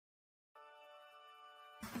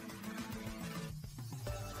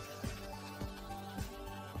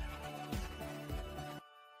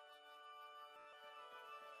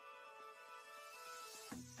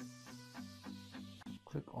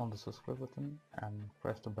click on the subscribe button and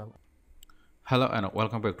press the bell. Hello and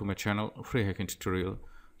welcome back to my channel Free Hacking Tutorial.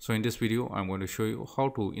 So in this video I'm going to show you how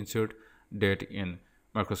to insert date in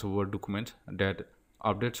Microsoft Word document that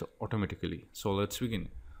updates automatically. So let's begin.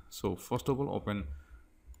 So first of all, open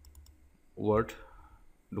Word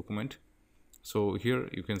document. So here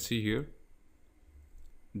you can see here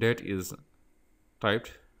date is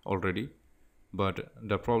typed already, but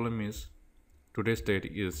the problem is today's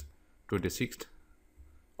date is 26th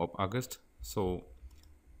of August. So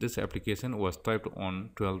this application was typed on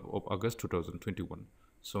 12th of August 2021.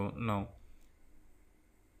 So now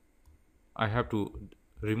I have to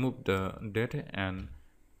remove the date and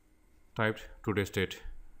typed today's date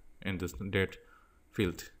in this date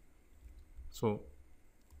field. So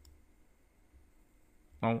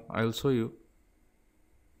now I'll show you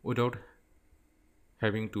without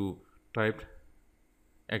having to type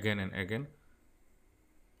again and again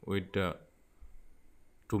with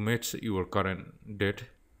to match your current date.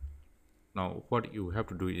 Now what you have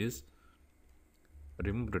to do is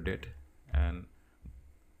remove the date and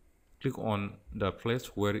click on the place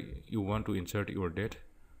where you want to insert your date.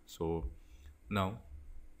 So now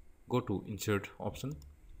go to insert option,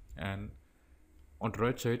 and on the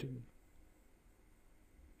right side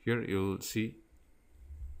here you'll see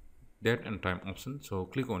date and time option. So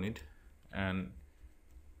click on it, and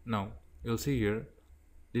now you'll see here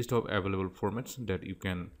list of available formats that you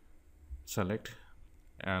can select,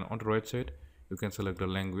 and on the right side you can select the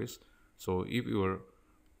language. So if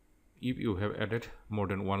you have added more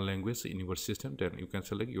than one language in your system, then you can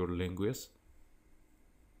select your language.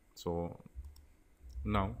 So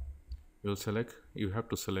now you have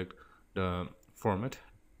to select the format.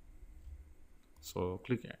 So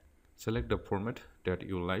select the format that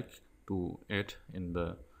you like to add in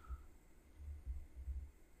the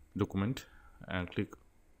document and click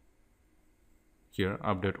here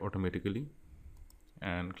update automatically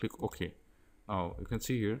and click OK. Now you can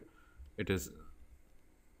see here it is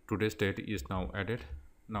today's date is now added.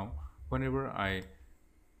 Now whenever I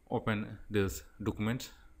open this document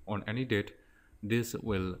on any date, this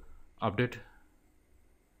will update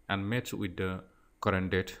and match with the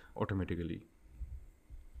current date automatically,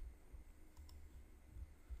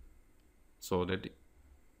 so that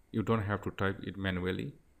you don't have to type it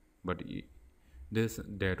manually, but this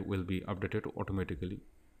date will be updated automatically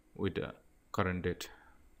with the current date.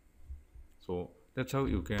 So that's how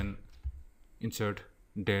you can insert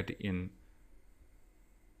date in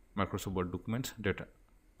Microsoft Word documents that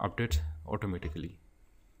updates automatically.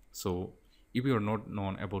 So if you are not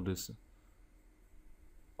known about this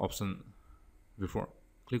option before,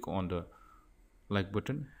 click on the like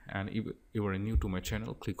button, and if you are new to my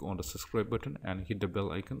channel, click on the subscribe button and hit the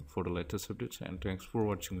bell icon for the latest updates. And thanks for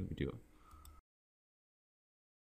watching the video.